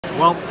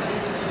Well,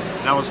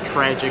 that was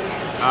tragic.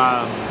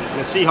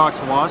 The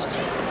Seahawks lost.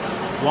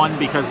 1,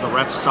 because the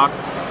refs suck.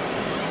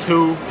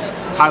 2,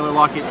 Tyler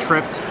Lockett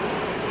tripped.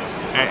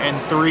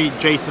 And 3,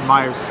 Jason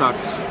Myers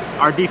sucks.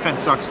 Our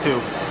defense sucks too.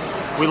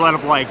 We let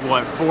up like,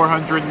 what,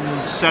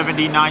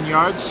 479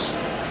 yards?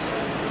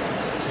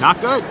 Not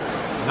good.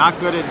 Not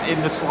good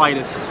in the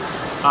slightest.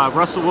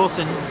 Russell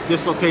Wilson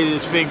dislocated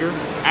his finger.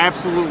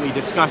 Absolutely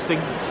disgusting.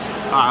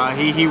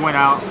 He went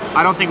out.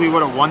 I don't think we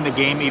would have won the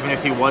game even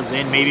if he was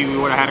in. Maybe we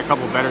would have had a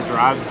couple better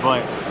drives,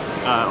 but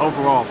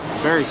overall,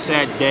 very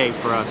sad day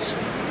for us.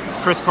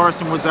 Chris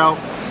Carson was out.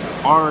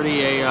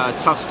 Already a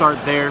tough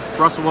start there.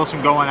 Russell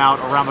Wilson going out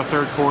around the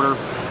 3rd quarter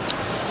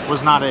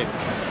was not it.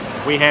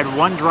 We had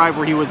one drive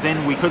where he was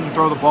in. We couldn't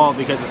throw the ball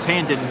because his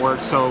hand didn't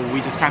work, so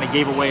we just kind of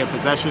gave away a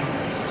possession.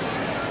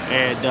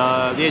 And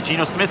yeah,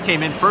 Geno Smith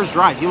came in first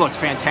drive. He looked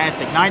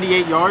fantastic.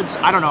 98 yards.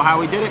 I don't know how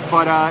he did it,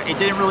 but it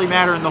didn't really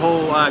matter in the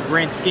whole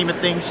grand scheme of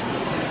things.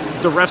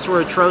 The refs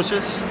were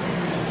atrocious.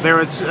 There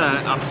was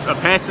a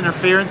pass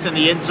interference in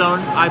the end zone,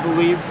 I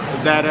believe,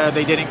 that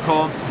they didn't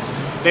call.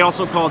 They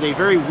also called a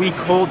very weak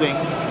holding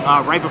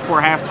right before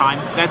halftime.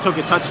 That took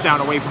a touchdown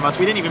away from us.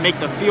 We didn't even make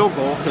the field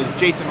goal because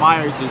Jason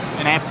Myers is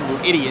an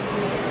absolute idiot.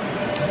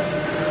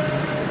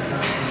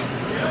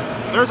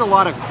 There's a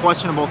lot of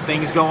questionable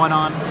things going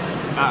on.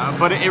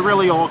 But it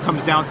really all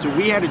comes down to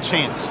we had a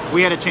chance.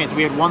 We had a chance.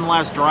 We had one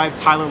last drive.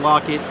 Tyler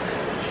Lockett,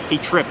 he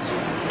tripped.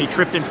 He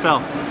tripped and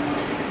fell.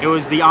 It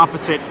was the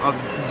opposite of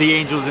the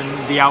Angels in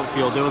the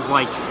outfield. It was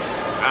like,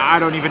 I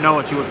don't even know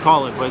what you would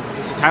call it, but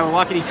Tyler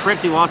Lockett, he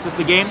tripped. He lost us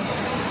the game,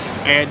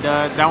 and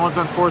that one's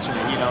unfortunate.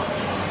 You know,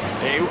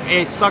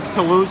 it sucks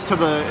to lose to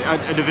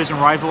a division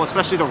rival,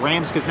 especially the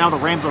Rams, because now the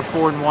Rams are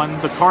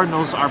 4-1. The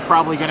Cardinals are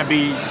probably going to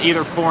be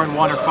either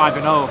 4-1 or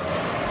 5-0.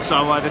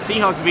 So the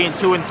Seahawks being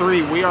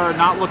 2-3, we are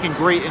not looking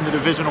great in the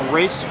divisional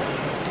race.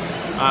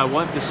 We'll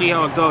have to see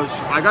how it goes.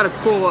 I got a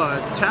cool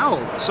towel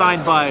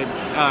signed by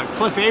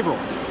Cliff Averill,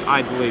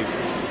 I believe.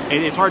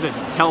 It's hard to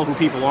tell who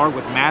people are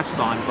with masks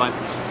on, but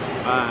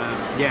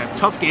yeah,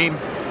 tough game.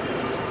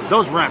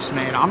 Those refs,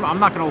 man, I'm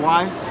not going to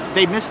lie.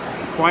 They missed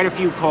quite a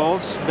few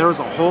calls. There was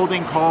a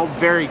holding call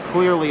very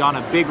clearly on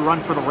a big run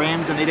for the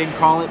Rams, and they didn't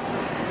call it.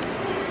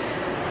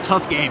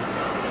 Tough game.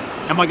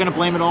 Am I going to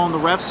blame it all on the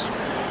refs?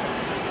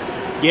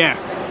 Yeah,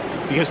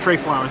 because Trey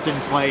Flowers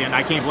didn't play, and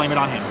I can't blame it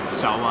on him.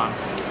 So,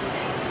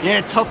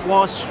 yeah, tough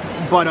loss.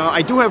 But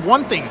I do have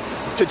one thing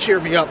to cheer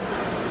me up.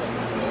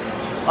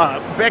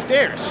 Back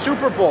there,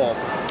 Super Bowl.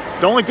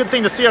 The only good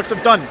thing the Seahawks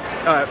have done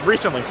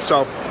recently.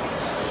 So,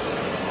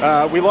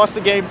 we lost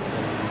the game.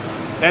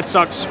 That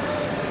sucks.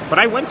 But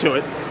I went to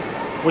it,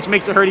 which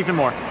makes it hurt even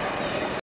more.